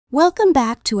Welcome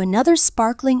back to another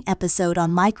sparkling episode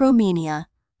on Micromenia,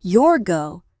 your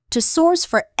go to source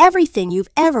for everything you've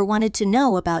ever wanted to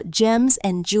know about gems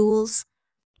and jewels.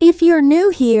 If you're new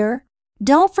here,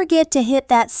 don't forget to hit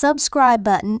that subscribe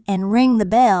button and ring the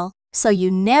bell so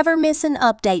you never miss an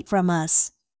update from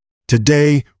us.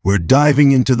 Today, we're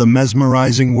diving into the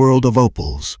mesmerizing world of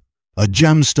opals, a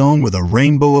gemstone with a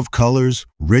rainbow of colors,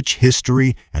 rich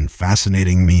history, and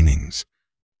fascinating meanings.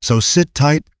 So sit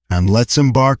tight and let's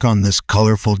embark on this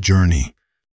colorful journey.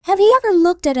 Have you ever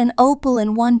looked at an opal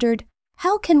and wondered,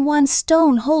 how can one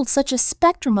stone hold such a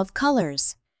spectrum of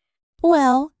colors?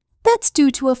 Well, that's due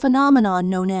to a phenomenon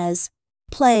known as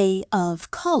play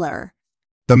of color.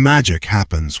 The magic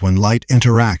happens when light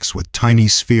interacts with tiny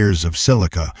spheres of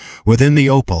silica within the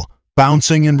opal,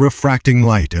 bouncing and refracting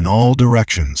light in all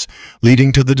directions,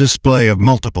 leading to the display of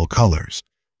multiple colors.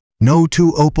 No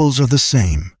two opals are the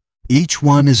same. Each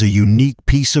one is a unique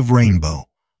piece of rainbow.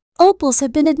 Opals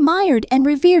have been admired and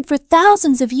revered for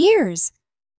thousands of years.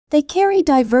 They carry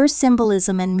diverse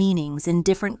symbolism and meanings in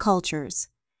different cultures.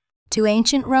 To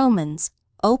ancient Romans,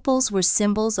 opals were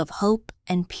symbols of hope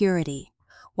and purity,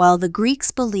 while the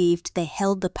Greeks believed they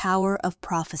held the power of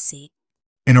prophecy.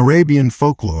 In Arabian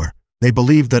folklore, they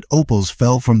believed that opals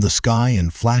fell from the sky in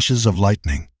flashes of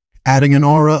lightning, adding an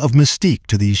aura of mystique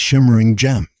to these shimmering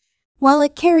gems. While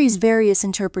it carries various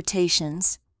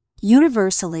interpretations,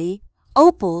 universally,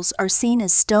 opals are seen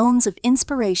as stones of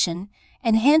inspiration,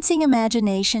 enhancing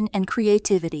imagination and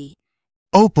creativity.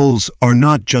 Opals are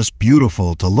not just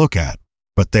beautiful to look at,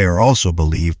 but they are also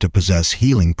believed to possess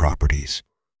healing properties.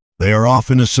 They are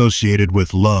often associated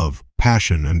with love,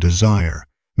 passion, and desire,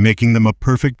 making them a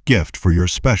perfect gift for your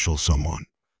special someone.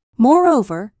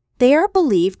 Moreover, they are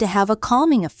believed to have a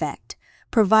calming effect,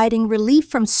 providing relief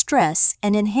from stress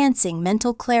and enhancing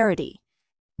mental clarity.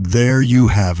 There you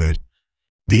have it.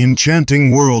 The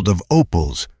enchanting world of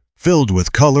opals, filled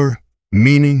with color,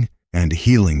 meaning, and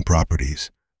healing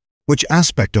properties. Which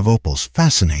aspect of opals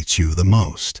fascinates you the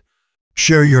most?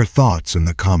 Share your thoughts in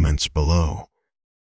the comments below.